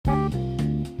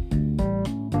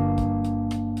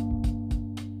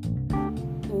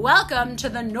Welcome to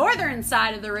the northern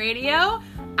side of the radio.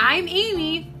 I'm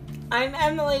Amy. I'm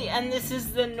Emily, and this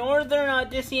is the Northern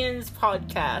Odysseans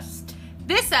podcast.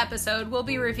 This episode, we'll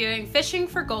be reviewing Fishing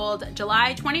for Gold,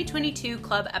 July 2022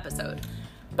 Club episode.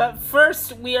 But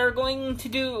first, we are going to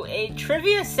do a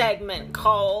trivia segment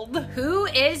called Who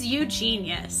is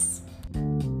Eugenius?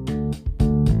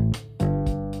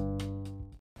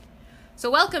 So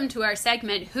welcome to our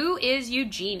segment, Who is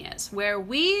Eugenius?, where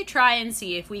we try and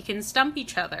see if we can stump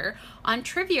each other on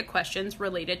trivia questions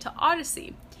related to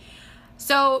Odyssey.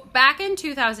 So back in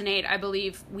 2008, I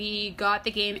believe, we got the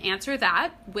game Answer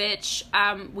That, which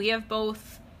we have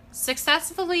both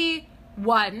successfully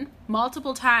won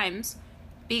multiple times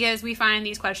because we find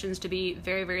these questions to be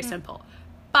very, very simple.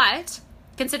 But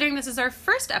considering this is our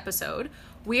first episode,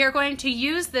 we are going to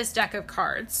use this deck of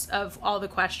cards of all the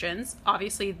questions,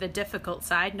 obviously the difficult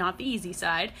side, not the easy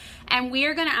side, and we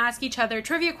are going to ask each other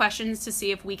trivia questions to see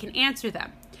if we can answer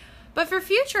them. But for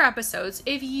future episodes,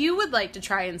 if you would like to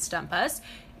try and stump us,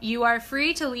 you are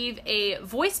free to leave a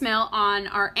voicemail on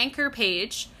our Anchor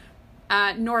page,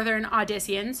 Northern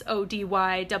Odysseans,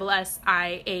 ODYSSIANS,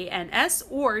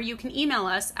 or you can email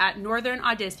us at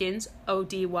northernodysseans,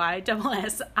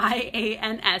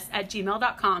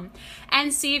 ODYSSIANS@gmail.com,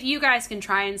 and see if you guys can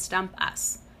try and stump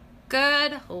us.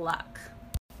 Good luck.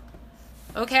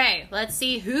 Okay, let's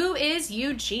see who is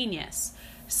Eugenius.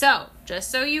 So, just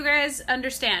so you guys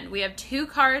understand, we have two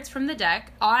cards from the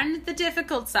deck. On the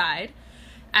difficult side,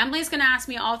 Emily's going to ask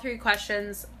me all three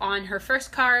questions on her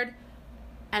first card,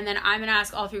 and then I'm going to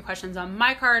ask all three questions on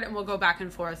my card, and we'll go back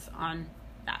and forth on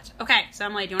that. Okay, so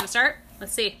Emily, do you want to start?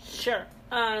 Let's see. Sure.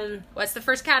 What's the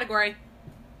first category?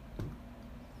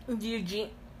 Eugenius.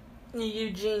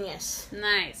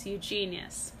 Nice,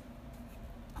 Eugenius.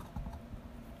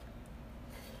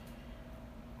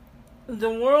 The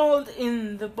world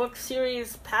in the book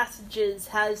series Passages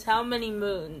has how many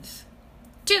moons?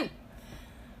 2.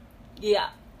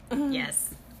 Yeah.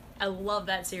 Yes. I love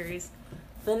that series.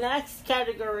 The next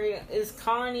category is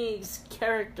Connie's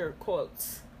character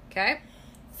quotes. Okay.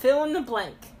 Fill in the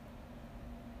blank.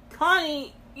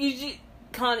 Eugene,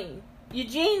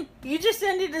 you just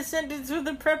ended a sentence with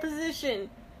a preposition.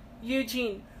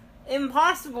 Eugene.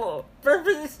 Impossible.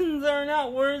 Prepositions are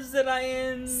not words that I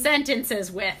end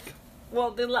Sentences with.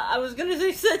 Well, I was going to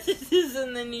say sentences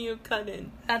and then you cut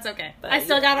in. That's okay. But I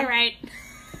still got it right.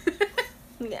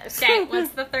 Yes. Okay, what's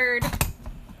the third?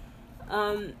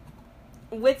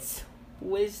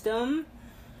 Wisdom.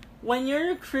 When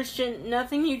you're a Christian,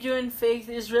 nothing you do in faith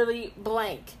is really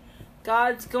blank.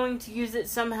 God's going to use it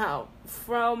somehow.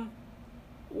 From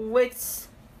Wit's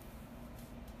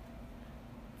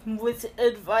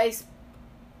advice.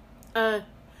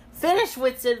 Finish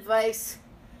Wit's advice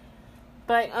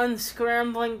by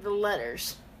unscrambling the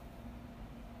letters.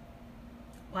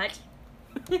 What?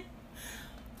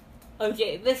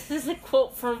 Okay, this is a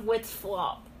quote from Wit's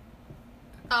Flop.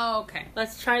 Oh, okay.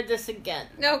 Let's try this again.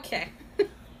 Okay.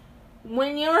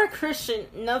 When you're a Christian,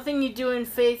 nothing you do in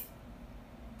faith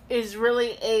is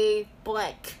really a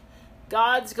blank.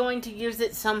 God's going to use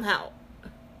it somehow.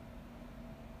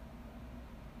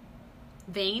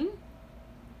 Vain?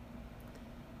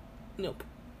 Nope.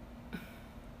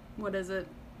 What is it?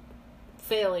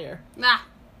 Failure. Ah,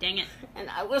 dang it. And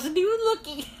I wasn't even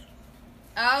looking.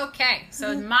 Okay,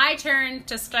 so it's my turn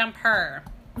to stump her.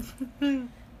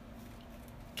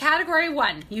 Category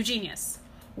 1, Eugenius.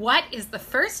 What is the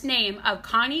first name of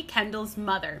Connie Kendall's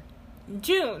mother?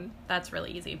 June. That's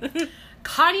really easy.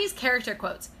 Connie's character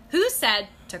quotes. Who said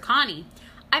to Connie,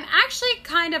 I'm actually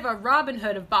kind of a Robin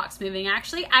Hood of box moving,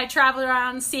 actually. I travel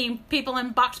around seeing people in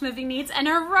box moving needs and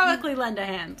heroically lend a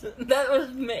hand. That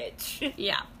was Mitch.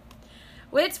 Yeah.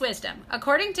 Wit's wisdom.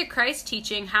 According to Christ's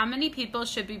teaching, how many people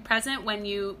should be present when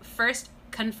you first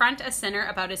confront a sinner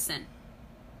about his sin?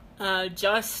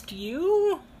 Just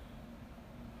you?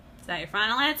 Is that your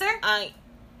final answer?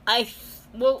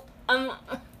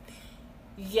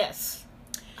 Yes.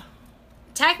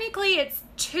 Technically, it's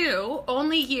 2,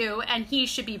 only you, and he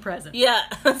should be present. Yeah,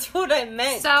 that's what I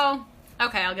meant. So,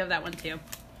 okay, I'll give that one to you.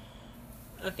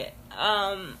 Okay,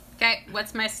 Okay,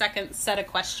 what's my second set of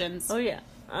questions? Oh, yeah.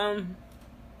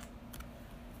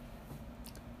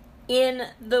 In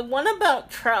the one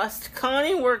about trust,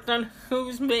 Connie worked on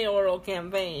whose mayoral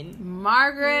campaign?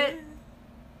 Margaret.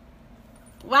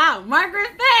 Wow, Margaret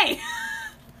Fay.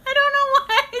 I don't know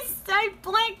why I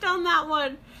blanked on that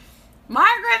one.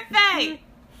 Margaret Fay.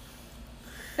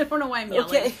 I don't know why I'm yelling.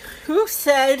 Okay, who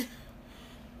said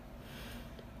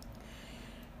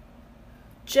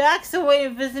Jack's away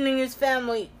visiting his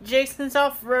family, Jason's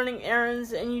off running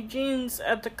errands, and Eugene's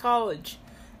at the college.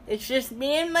 It's just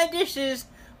me and my dishes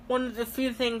one of the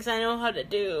few things I know how to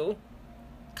do.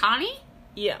 Connie?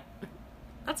 Yeah.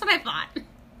 That's what I thought.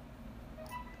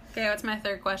 Okay, what's my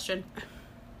third question?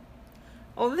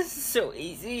 Oh, this is so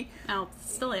easy. I'll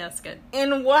still ask it.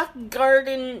 In what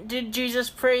garden did Jesus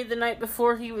pray the night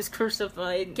before he was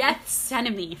crucified?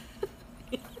 Gethsemane.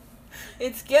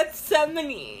 It's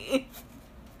Gethsemane.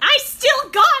 I still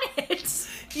got it!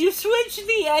 You switched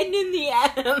the N and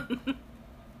the M.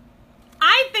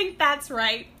 I think that's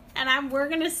right. And we're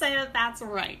gonna say that that's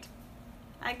right.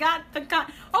 I got the card.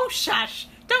 Oh, shush.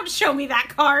 Don't show me that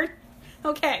card.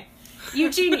 Okay.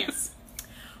 Eugenius.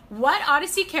 What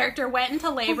Odyssey character went into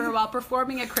labor while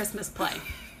performing a Christmas play?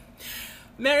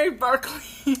 Mary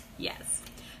Barclay. Yes.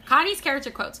 Connie's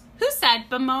character quotes, who said,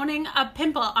 bemoaning a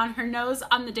pimple on her nose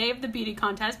on the day of the beauty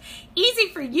contest, easy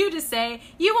for you to say,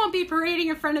 you won't be parading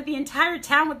in front of the entire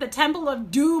town with the Temple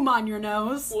of Doom on your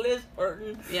nose. Liz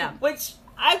Burton. Yeah. Which,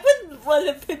 I wouldn't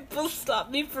let a pimple stop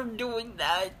me from doing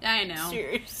that. I know.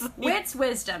 Seriously. Wit's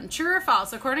wisdom. True or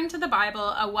false? According to the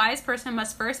Bible, a wise person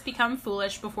must first become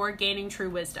foolish before gaining true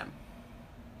wisdom.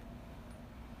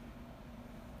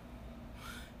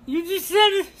 You just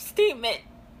said a statement.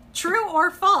 True or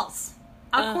false?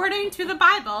 According to the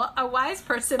Bible, a wise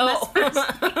person must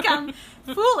first become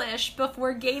foolish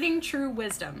before gaining true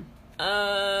wisdom.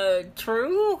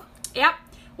 True? Yep.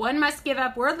 One must give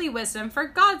up worldly wisdom for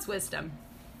God's wisdom.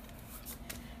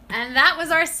 And that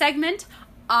was our segment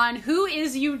on Who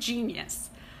is Eugenius.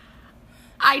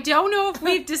 I don't know if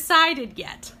we've decided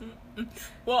yet.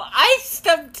 Well, I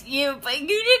stumped you, but you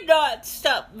did not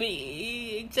stump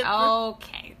me.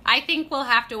 Okay. I think we'll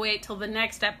have to wait till the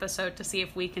next episode to see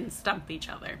if we can stump each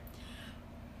other.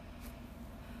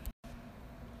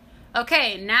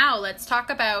 Okay, now let's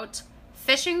talk about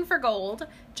Fishing for Gold,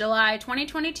 July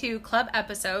 2022 club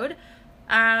episode.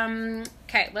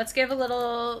 Okay, let's give a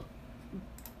little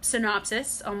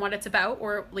synopsis on what it's about,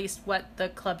 or at least what the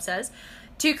club says.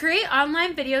 To create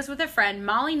online videos with a friend,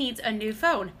 Molly needs a new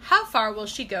phone. How far will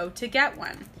she go to get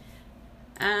one?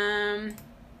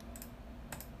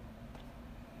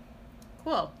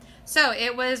 Cool. So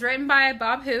it was written by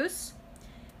Bob Hoose.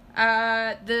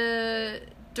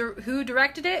 Who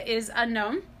directed it is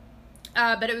unknown,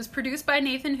 but it was produced by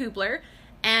Nathan Hubler,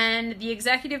 and the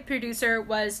executive producer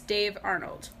was Dave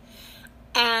Arnold.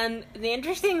 And the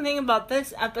interesting thing about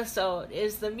this episode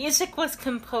is the music was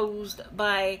composed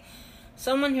by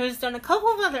someone who has done a couple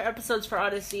of other episodes for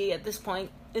Odyssey at this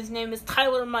point. His name is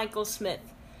Tyler Michael Smith.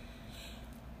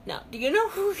 Now, do you know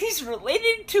who he's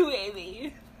related to,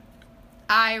 Amy?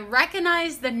 I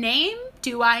recognize the name.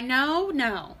 Do I know?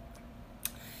 No.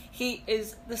 He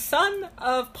is the son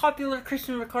of popular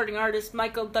Christian recording artist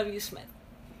Michael W. Smith.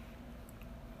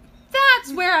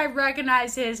 That's where I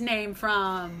recognize his name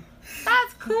from.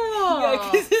 That's cool. Yeah,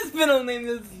 because his middle name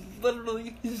is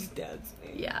literally his dad's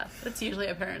name. Yeah, that's usually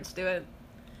how parents do it.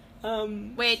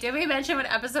 Wait, did we mention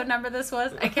what episode number this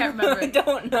was? I can't remember. I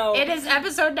don't know. It is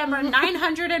episode number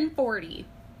 940.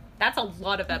 That's a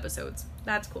lot of episodes.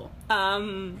 That's cool.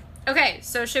 Okay,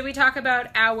 so should we talk about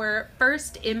our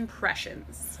first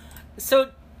impressions?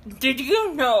 So, did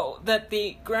you know that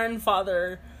the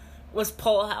grandfather was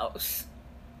Paul House?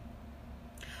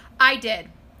 I did.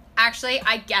 Actually,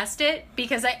 I guessed it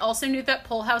because I also knew that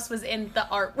Pull House was in the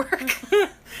artwork.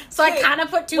 So I kind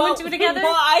of put two and two together.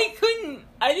 Well, I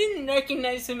didn't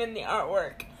recognize him in the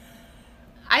artwork.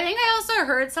 I think I also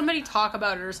heard somebody talk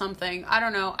about it or something. I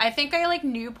don't know. I think I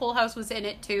knew Pull House was in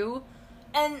it too.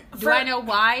 And do I know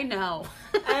why? No.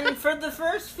 And for the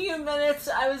first few minutes,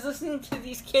 I was listening to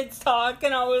these kids talk,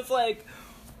 and I was like,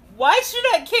 why should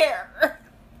I care?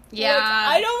 Yeah.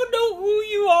 I don't know who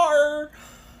you are.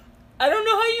 I don't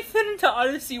know how you fit into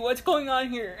Odyssey. What's going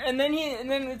on here? And then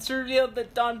it's revealed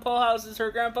that Don Polehouse is her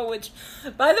grandpa, which,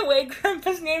 by the way,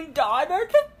 grandpas named Don are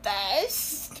the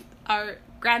best. Our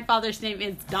grandfather's name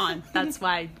is Don. That's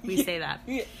why we say that.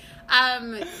 Yeah.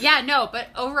 But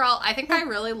overall, I think I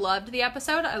really loved the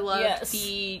episode. I loved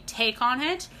the take on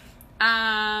it.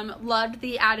 Loved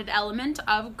the added element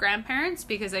of grandparents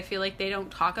because I feel like they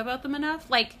don't talk about them enough.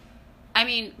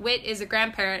 Wit is a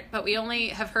grandparent, but we only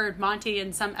have heard Monty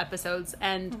in some episodes,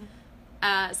 and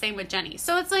same with Jenny.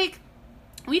 So it's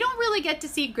we don't really get to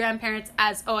see grandparents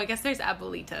as, I guess there's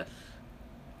Abuelita.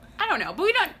 I don't know, but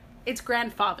we don't, it's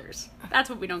grandfathers. That's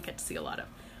what we don't get to see a lot of.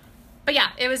 But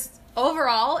yeah, it was,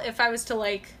 overall, if I was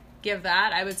to give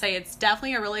that, I would say it's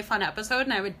definitely a really fun episode,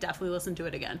 and I would definitely listen to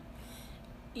it again.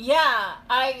 Yeah,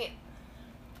 I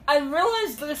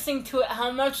realized listening to it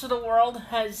how much the world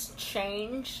has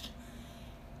changed.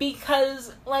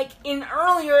 Because, in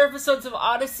earlier episodes of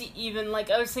Odyssey even,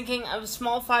 I was thinking of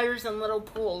small fires and little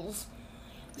pools.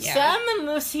 Yeah. Sam and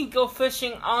Lucy go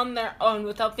fishing on their own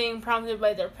without being prompted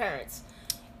by their parents.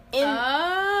 In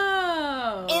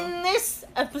this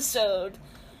episode,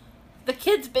 the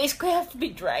kids basically have to be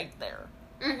dragged there.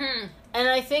 Mm-hmm. And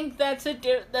I think that's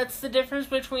the difference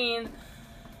between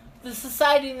the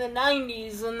society in the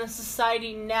 90s and the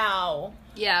society now.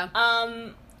 Yeah.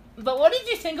 But what did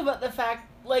you think about the fact,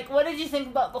 like, what did you think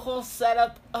about the whole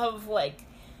setup of, like,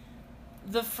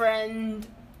 the friend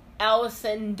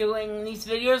Allison doing these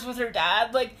videos with her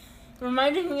dad? Like,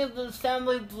 reminded me of those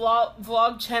family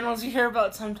vlog channels you hear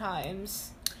about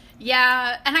sometimes.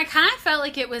 Yeah, and I kind of felt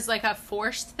like it was, like, a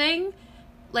forced thing.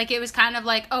 Like, it was kind of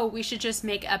like, oh, we should just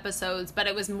make episodes, but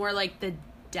it was more like the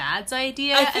dad's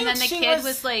idea, and then the kid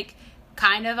was like,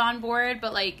 kind of on board,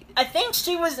 but, like... I think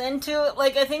she was into it,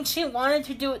 like, I think she wanted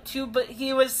to do it too, but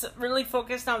he was really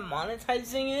focused on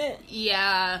monetizing it.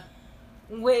 Yeah.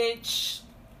 Which,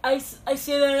 I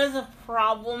see that as a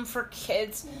problem for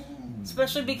kids,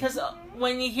 especially because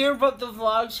when you hear about the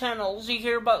vlog channels, you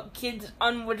hear about kids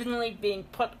unwittingly being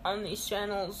put on these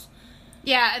channels.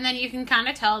 Yeah, and then you can kind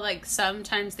of tell, like,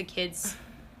 sometimes the kids,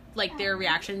 like, their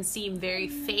reactions seem very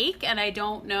fake, and I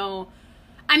don't know...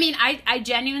 I mean, I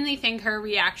genuinely think her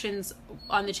reactions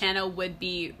on the channel would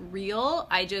be real.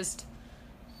 I don't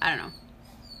know.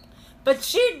 But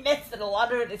she admits that a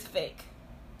lot of it is fake.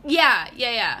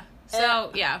 Yeah.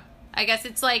 So, yeah. I guess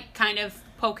it's, like, kind of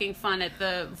poking fun at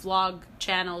the vlog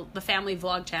channel, the family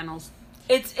vlog channels.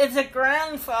 It's a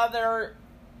grandfather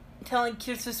telling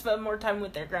kids to spend more time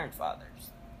with their grandfathers.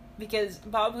 Because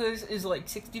Bob Hoos is, like,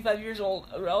 65 years old,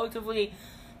 a relatively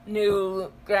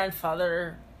new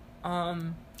grandfather.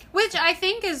 Which I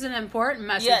think is an important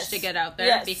message to get out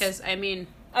there, because, I mean,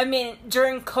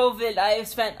 during COVID, I have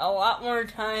spent a lot more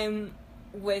time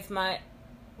with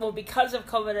because of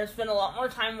COVID, I've spent a lot more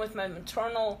time with my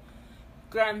maternal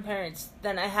grandparents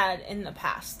than I had in the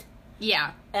past.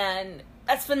 Yeah. And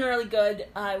that's been really good.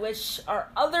 I wish our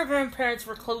other grandparents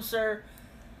were closer,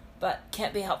 but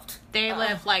can't be helped. They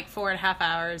live, like, 4.5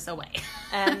 hours away.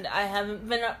 And I haven't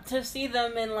been up to see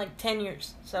them in, like, 10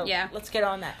 years. So, yeah. Let's get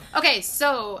on that. Okay,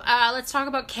 so, let's talk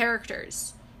about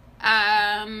characters.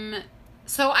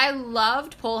 So I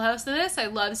loved Polehouse in this. I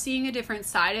love seeing a different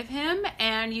side of him.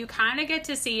 And you kind of get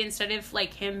to see, instead of,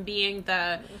 like, him being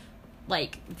the,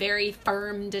 like, very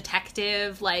firm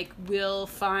detective, like, we'll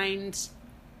find,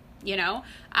 you know.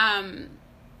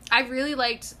 I really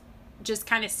liked just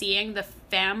kind of seeing the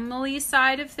family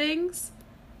side of things.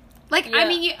 Like, yeah. I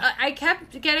mean, I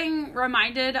kept getting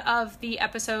reminded of the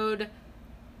episode,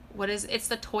 it's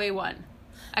the toy one.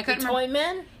 I couldn't remember. Toy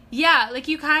Man? Yeah, like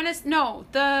you kind of, no,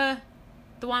 the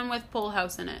one with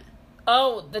Polehouse in it.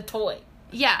 Oh, the toy.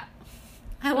 Yeah.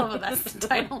 I love it, that's the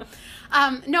title.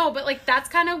 No, but like that's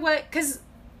kind of what, because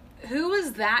who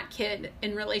was that kid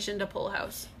in relation to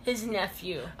Polehouse? His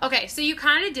nephew. Okay, so you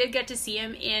kind of did get to see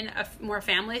him in a more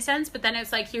family sense, but then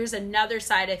it's like, here's another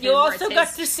side of him. You also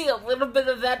got to see a little bit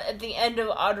of that at the end of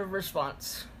Auto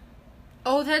Response.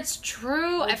 Oh, that's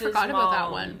true. I forgot about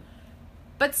that one.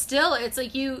 But still, it's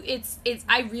like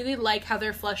I really like how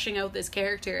they're fleshing out this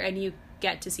character, and you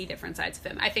get to see different sides of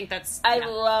him. I think that's... I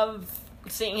love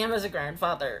seeing him as a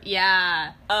grandfather.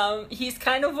 Yeah. He's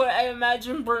kind of what I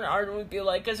imagine Bernard would be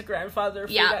like as a grandfather if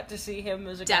we got to see him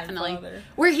as a grandfather.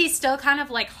 Where he's still kind of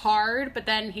like hard, but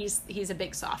then he's a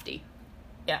big softie.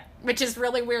 Yeah. Which is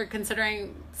really weird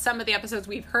considering some of the episodes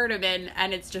we've heard him in,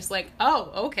 and it's just like,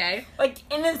 oh, okay. Like,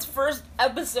 in his first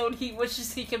episode, he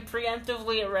wishes he could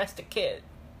preemptively arrest a kid.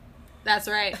 That's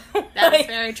right. That's like,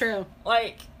 very true.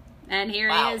 Like... And here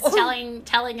he is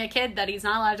telling a kid that he's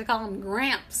not allowed to call him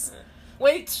Gramps.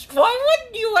 Wait, why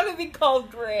wouldn't you want to be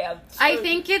called Gramps? I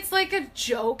think it's like a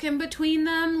joke in between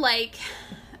them. Like,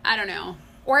 I don't know.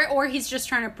 Or he's just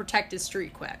trying to protect his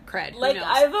street cred. Like,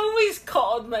 I've always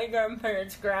called my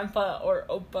grandparents Grandpa or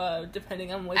Opa,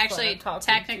 depending on which one I'm talking to.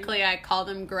 Technically, I call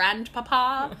them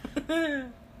Grandpapa.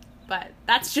 But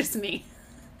that's just me.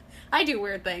 I do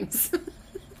weird things.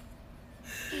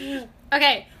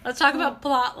 Okay, let's talk about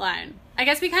plotline. I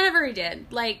guess we kind of already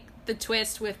did. Like, the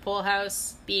twist with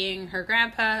Polehouse being her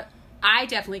grandpa. I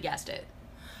definitely guessed it.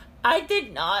 I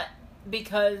did not,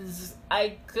 because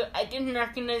I didn't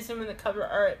recognize him in the cover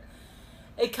art.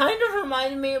 It kind of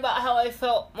reminded me about how I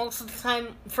felt most of the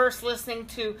time first listening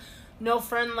to No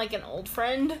Friend Like an Old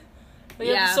Friend.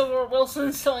 The episode where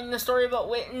Wilson's telling the story about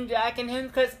Whit and Jack and him,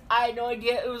 because I had no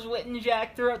idea it was Whit and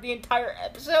Jack throughout the entire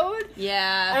episode.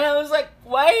 Yeah. And I was like,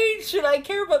 why should I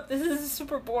care about this? This is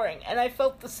super boring. And I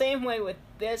felt the same way with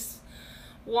this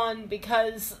one,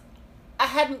 because I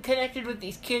hadn't connected with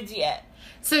these kids yet.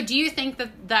 So do you think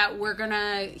that we're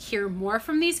gonna hear more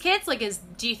from these kids? Like,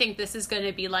 do you think this is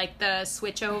gonna be like the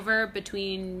switch over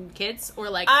between kids, or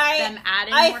like them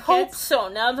adding more kids? I hope so.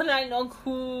 Now that I know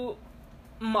who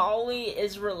Molly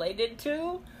is related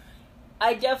to,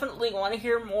 I definitely want to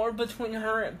hear more between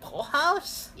her and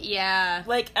Pullhouse. Yeah.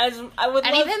 Like, as I would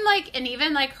and love...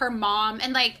 even her mom,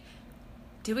 and like,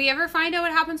 do we ever find out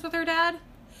what happens with her dad?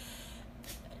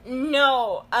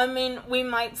 No, I mean, we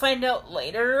might find out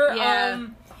later. Yeah.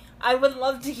 I would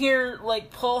love to hear,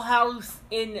 like, Pullhouse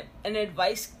in an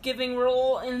advice-giving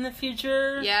role in the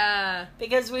future. Yeah.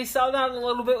 Because we saw that a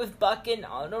little bit with Buck in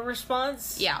Auto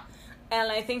Response. Yeah.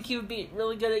 And I think he would be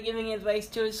really good at giving advice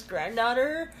to his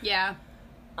granddaughter. Yeah.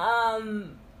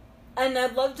 And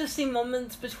I'd love to see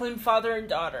moments between father and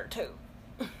daughter, too.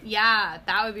 Yeah,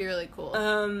 that would be really cool.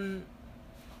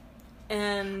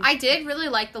 And I did really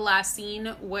like the last scene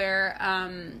where,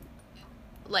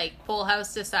 like,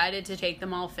 Pullhouse decided to take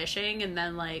them all fishing, and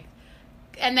then, like,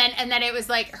 and then it was,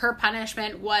 like, her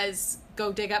punishment was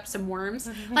go dig up some worms.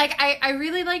 Like, I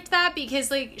really liked that because,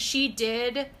 like, she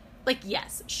did, like,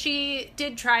 yes, she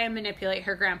did try and manipulate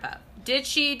her grandpa. Did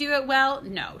she do it well?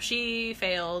 No, she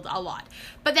failed a lot.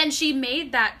 But then she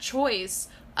made that choice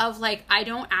of, like, I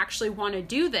don't actually want to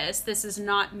do this. This is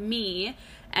not me.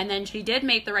 And then she did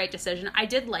make the right decision. I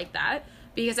did like that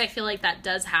because I feel like that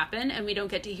does happen and we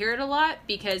don't get to hear it a lot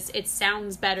because it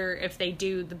sounds better if they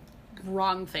do the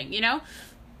wrong thing, you know?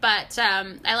 But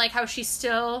I like how she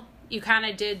still, you kind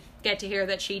of did get to hear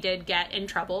that she did get in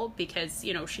trouble because,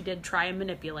 you know, she did try and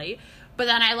manipulate. But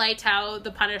then I liked how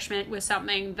the punishment was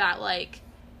something that, like,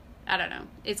 I don't know.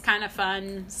 It's kind of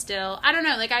fun still. I don't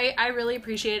know. Like, I really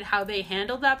appreciated how they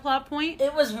handled that plot point.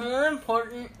 It was more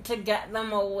important to get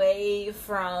them away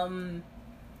from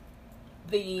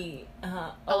the...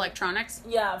 electronics?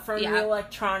 Yeah, from the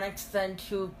electronics than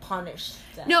to punish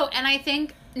them. No, and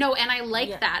I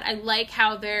like that. I like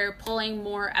how they're pulling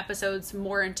more episodes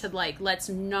more into, like, let's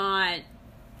not...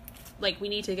 Like, we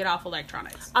need to get off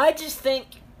electronics. I just think...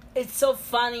 It's so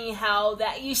funny how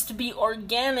that used to be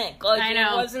organic. Like, I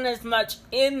know. It wasn't as much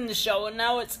in the show, and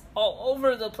now it's all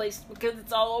over the place because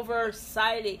it's all over our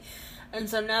society. And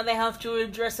so now they have to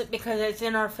address it because it's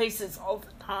in our faces all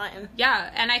the time.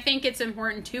 Yeah, and I think it's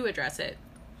important to address it.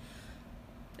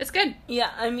 It's good.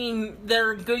 Yeah, I mean, there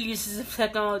are good uses of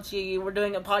technology. We're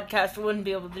doing a podcast. We wouldn't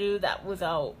be able to do that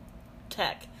without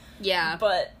tech. Yeah.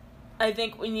 But I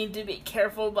think we need to be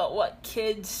careful about what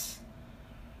kids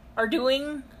are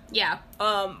doing. Yeah.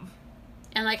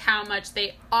 And, like, how much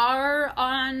they are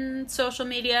on social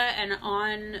media and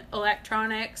on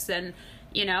electronics and,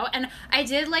 you know. And I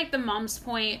did like the mom's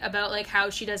point about, like, how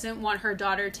she doesn't want her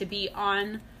daughter to be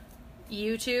on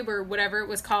YouTube or whatever it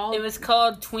was called. It was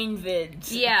called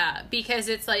TweenVids. Yeah, because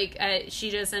it's, like, she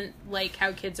doesn't like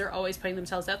how kids are always putting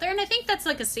themselves out there. And I think that's,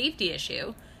 like, a safety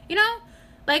issue, you know?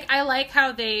 Like, I like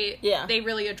how they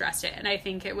really addressed it. And I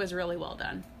think it was really well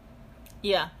done.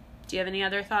 Yeah. Do you have any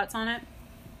other thoughts on it?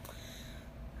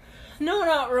 No,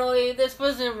 not really. This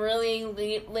was a really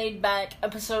laid back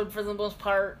episode for the most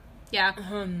part. Yeah.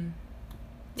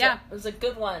 Yeah. It was a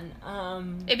good one.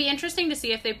 It'd be interesting to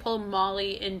see if they pull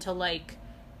Molly into, like,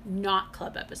 not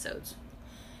club episodes.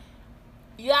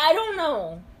 Yeah, I don't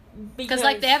know. Because,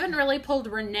 like, they haven't really pulled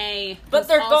Renee. But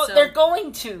they're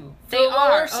going to. They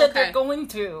are. Said they're going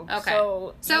to. Okay.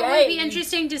 So it would be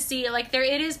interesting to see, like,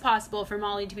 it is possible for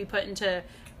Molly to be put into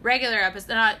regular episodes.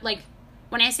 Not, like,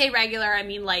 when I say regular, I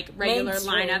mean, like, regular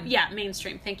mainstream. Lineup. Yeah,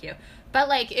 mainstream. Thank you. But,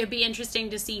 like, it'd be interesting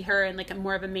to see her in, like, a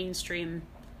more of a mainstream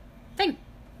thing.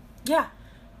 Yeah.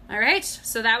 All right.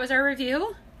 So that was our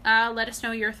review. Let us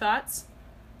know your thoughts.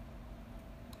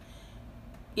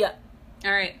 Yeah.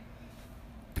 All right.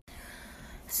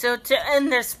 So to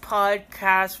end this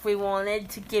podcast, we wanted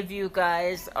to give you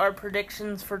guys our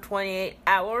predictions for 28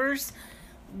 Hours,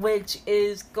 which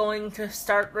is going to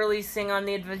start releasing on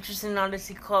the Adventures in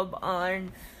Odyssey Club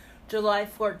on July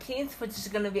 14th, which is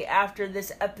going to be after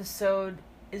this episode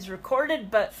is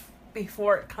recorded, but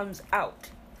before it comes out.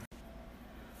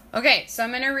 Okay, so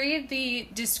I'm going to read the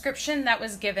description that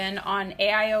was given on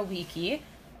AIO Wiki.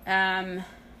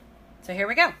 So here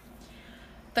we go.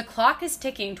 The clock is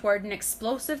ticking toward an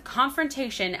explosive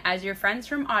confrontation as your friends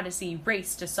from Odyssey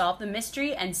race to solve the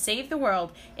mystery and save the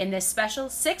world in this special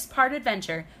 6-part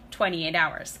adventure, 28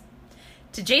 Hours.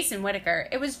 To Jason Whittaker,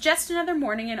 it was just another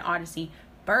morning in Odyssey.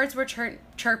 Birds were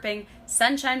chirping,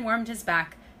 sunshine warmed his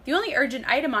back. The only urgent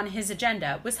item on his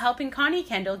agenda was helping Connie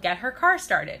Kendall get her car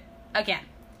started. Again.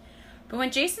 But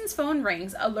when Jason's phone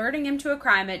rings, alerting him to a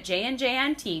crime at J&J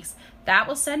Antiques, that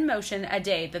will set in motion a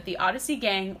day that the Odyssey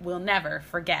gang will never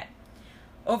forget.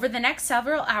 Over the next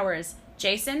several hours,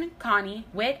 Jason, Connie,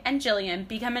 Whit, and Jillian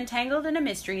become entangled in a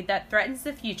mystery that threatens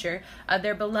the future of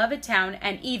their beloved town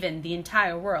and even the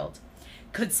entire world.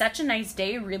 Could such a nice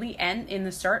day really end in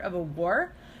the start of a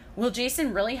war? Will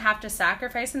Jason really have to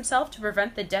sacrifice himself to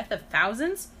prevent the death of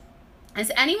thousands?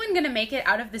 Is anyone going to make it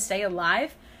out of this day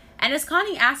alive? And as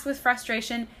Connie asks with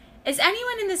frustration, is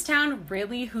anyone in this town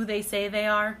really who they say they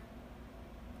are?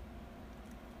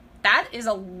 That is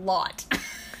a lot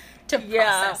to process.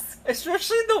 Yeah,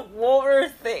 especially the war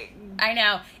thing. I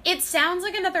know. It sounds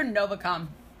like another Novacom.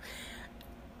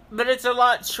 But it's a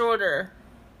lot shorter.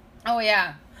 Oh,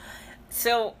 yeah.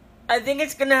 So, I think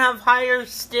it's gonna have higher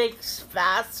stakes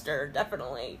faster,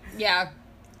 definitely. Yeah.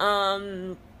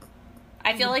 I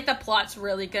feel like the plot's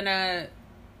really gonna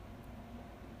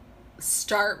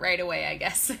start right away, I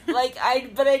guess. But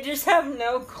I just have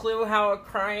no clue how a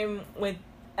crime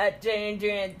at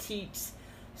J&J Antiques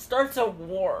starts a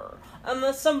war.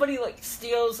 Unless somebody,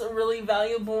 steals a really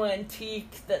valuable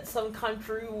antique that some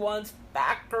country wants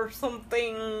back or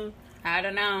something. I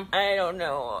don't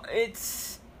know.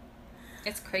 It's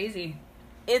crazy.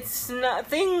 It's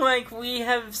nothing like we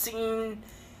have seen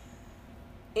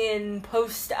in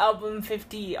post-Album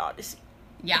 50 Odyssey.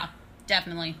 Yeah,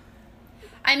 definitely.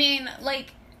 I mean,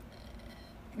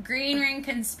 Green Ring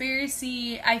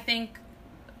Conspiracy, I think,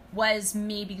 was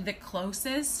maybe the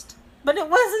closest. But it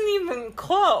wasn't even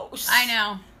close. I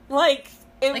know.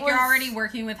 You're already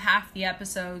working with half the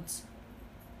episodes.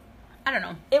 I don't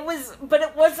know. But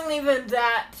it wasn't even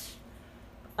that,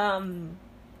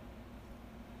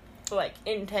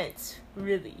 intense,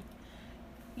 really.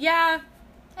 Yeah,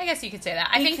 I guess you could say that.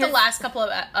 I think the last couple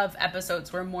of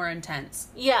episodes were more intense.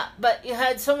 Yeah, but you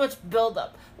had so much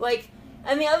build-up.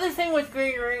 And the other thing with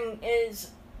Green Ring is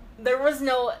there was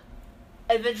no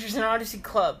Adventures in Odyssey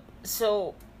Club,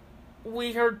 so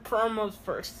we heard promos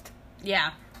first.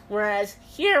 Yeah. Whereas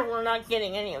here, we're not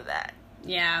getting any of that.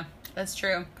 Yeah, that's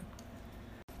true.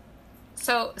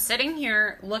 So, sitting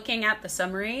here, looking at the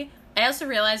summary, I also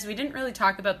realized we didn't really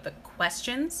talk about the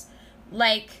questions.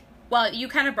 You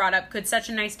kind of brought up, could such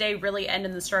a nice day really end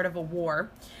in the start of a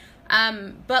war?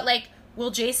 But,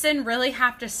 will Jason really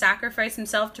have to sacrifice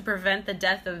himself to prevent the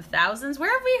death of thousands?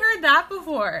 Where have we heard that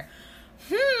before?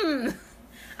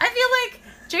 I feel like,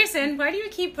 Jason, why do you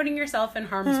keep putting yourself in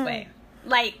harm's way?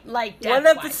 Death-wise. What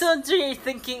episodes are you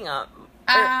thinking of?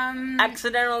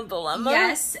 Accidental Dilemma?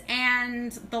 Yes,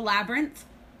 and The Labyrinth.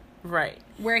 Right.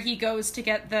 Where he goes to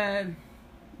get the...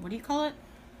 What do you call it?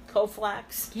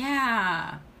 Koflax.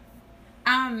 Yeah.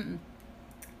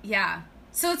 Yeah.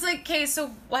 So it's okay,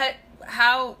 so what?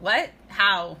 How? What?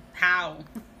 How?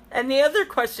 And the other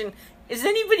question, is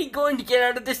anybody going to get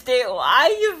out of this day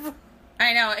alive?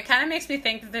 I know, it kind of makes me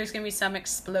think that there's going to be some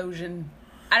explosion.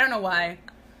 I don't know why.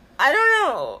 I don't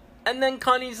know. And then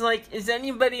Connie's like, is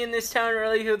anybody in this town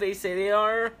really who they say they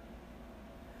are?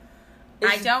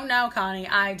 I don't know, Connie.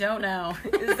 I don't know.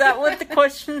 Is that what the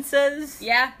question says?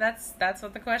 Yeah, that's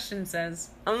what the question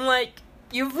says. I'm like,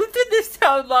 you've lived in this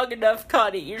town long enough,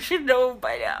 Connie. You should know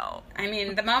by now. I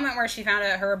mean, the moment where she found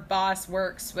out her boss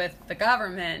works with the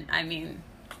government, I mean,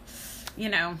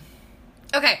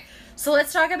 Okay, so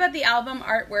let's talk about the album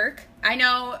artwork. I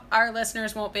know our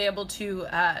listeners won't be able to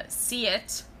see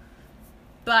it,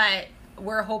 but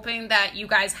we're hoping that you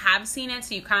guys have seen it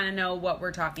so you kind of know what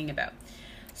we're talking about.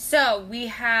 So, we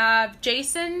have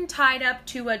Jason tied up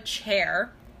to a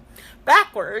chair.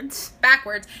 Backwards.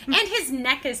 And his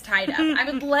neck is tied up. I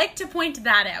would like to point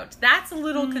that out. That's a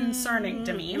little concerning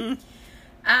to me.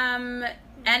 And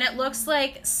it looks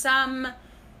like some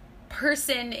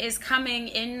person is coming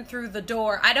in through the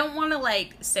door. I don't want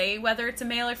to, say whether it's a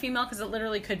male or female, because it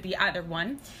literally could be either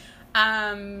one.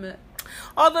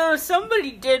 Although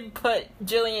somebody did put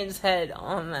Jillian's head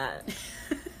on that.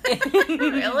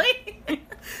 Really?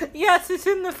 Yes, it's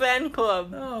in the fan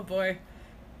club. Oh, boy.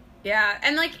 Yeah,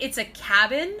 and, it's a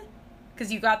cabin,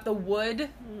 because you got the wood,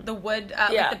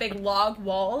 the big log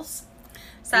walls.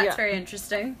 So that's very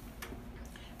interesting.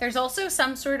 There's also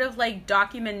some sort of,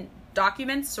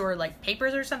 documents or,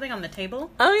 papers or something on the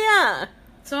table. Oh, yeah.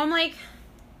 So I'm like,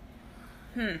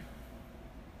 But,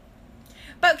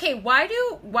 okay, why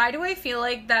do I feel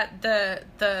like that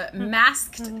the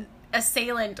masked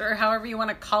assailant, or however you want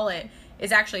to call it,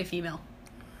 is actually a female?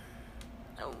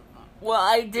 Well,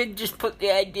 I did just put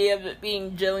the idea of it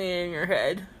being Jillian in your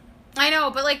head. I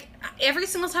know, but, every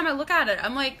single time I look at it,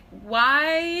 I'm like,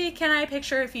 why can I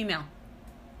picture a female?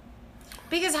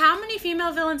 Because how many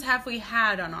female villains have we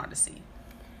had on Odyssey?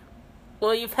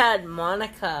 Well, you've had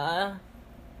Monica.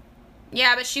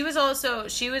 Yeah, but she was also a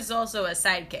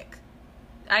sidekick.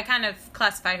 I kind of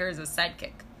classify her as a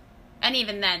sidekick. And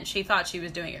even then, she thought she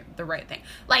was doing the right thing.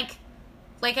 Like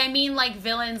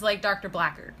villains like Dr.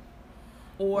 Blackguard.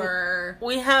 Or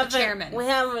the chairman. We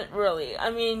haven't really. I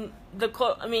mean,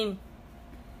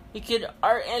 you could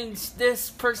and this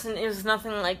person is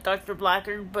nothing like Dr.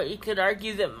 Blackguard, but you could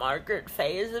argue that Margaret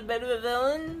Faye is a bit of a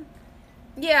villain.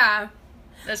 Yeah,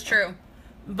 that's true.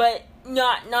 But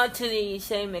not to the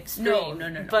same extreme.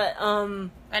 No. But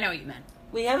I know what you meant.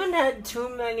 We haven't had too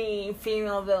many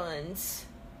female villains.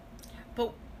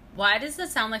 But why does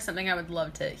this sound like something I would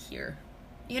love to hear?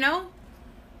 You know?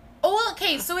 Oh, well,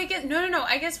 okay, so I guess... No.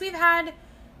 I guess we've had,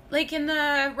 like, in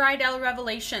the Rydell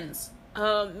Revelations.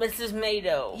 Mrs.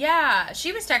 Mado. Yeah,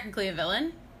 she was technically a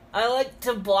villain. I like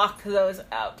to block those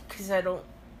out, because I don't...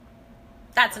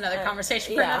 That's another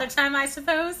conversation for another time, I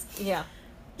suppose. Yeah.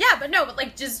 Yeah, but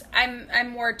like, just...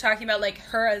 I'm more talking about, like,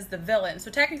 her as the villain.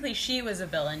 So technically she was a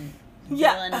villain.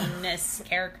 Yeah. Villainous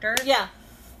character. Yeah.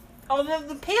 Although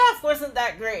the payoff wasn't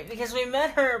that great, because we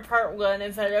met her in part 1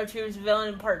 and found out she was a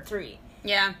villain in part 3.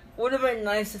 Yeah. Would have been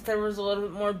nice if there was a little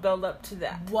bit more build up to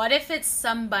that. What if it's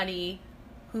somebody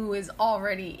who is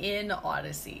already in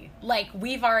Odyssey? Like,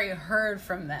 we've already heard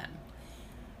from them.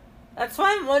 That's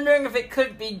why I'm wondering if it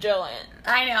could be Jillian.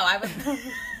 I know, I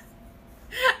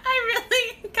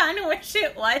really kind of wish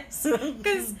it was.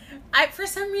 Because for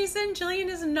some reason, Jillian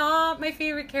is not my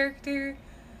favorite character.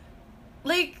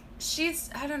 Like,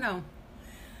 I don't know.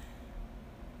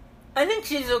 I think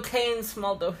she's okay in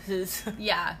small doses.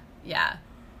 Yeah.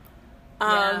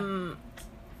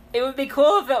 It would be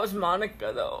cool if that was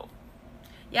Monica, though.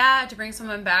 Yeah, to bring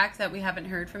someone back that we haven't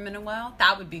heard from in a while.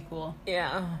 That would be cool.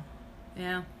 Yeah.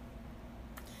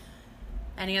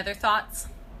 Any other thoughts?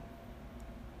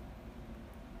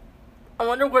 I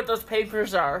wonder what those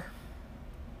papers are.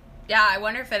 Yeah, I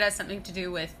wonder if it has something to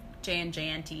do with J&J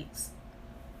Antiques.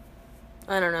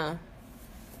 I don't know.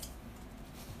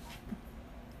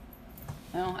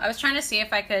 No, I was trying to see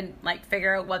if I could, like,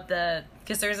 figure out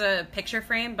because there's a picture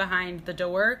frame behind the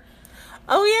door.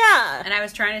 Oh, yeah. And I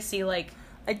was trying to see, like...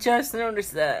 I just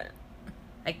noticed that.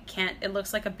 I can't... It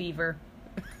looks like a beaver.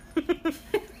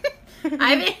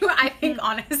 I think,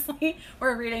 honestly,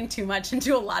 we're reading too much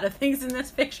into a lot of things in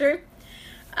this picture.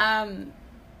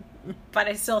 But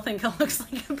I still think it looks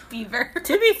like a beaver.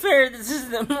 To be fair, this is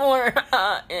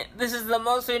the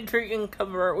most intriguing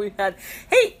cover we've had.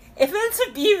 Hey, if that's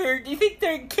a beaver, do you think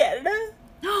they're in Canada?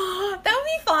 That would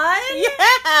be fun.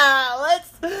 Yeah,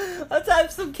 let's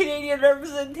have some Canadian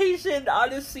representation,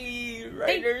 Odyssey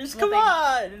writers. Come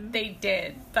on. They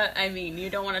did, but I mean, you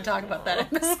don't want to talk about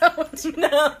that episode.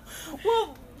 No.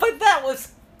 Well, but that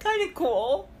was kind of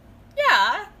cool.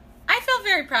 Yeah, I feel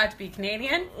very proud to be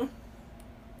Canadian.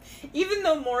 Even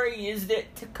though Maury used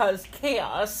it to cause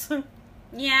chaos.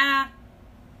 Yeah.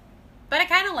 But I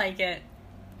kind of like it.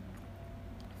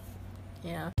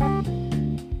 Yeah.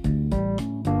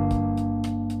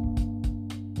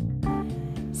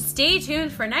 Stay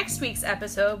tuned for next week's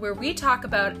episode where we talk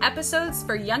about episodes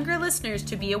for younger listeners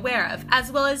to be aware of,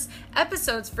 as well as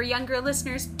episodes for younger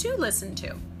listeners to listen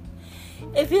to.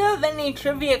 If you have any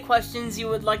trivia questions you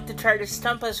would like to try to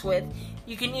stump us with,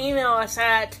 you can email us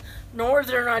at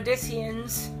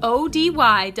northernauditions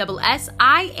ODYSSIANS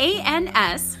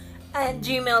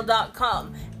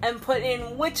 @gmail.com and put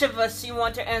in which of us you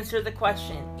want to answer the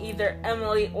question, either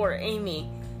Emily or Amy,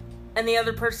 and the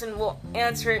other person will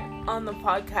answer it on the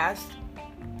podcast.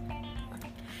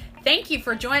 Thank you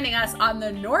for joining us on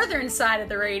the northern side of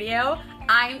the radio.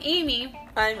 I'm Amy.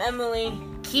 I'm Emily.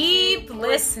 Keep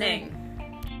listening.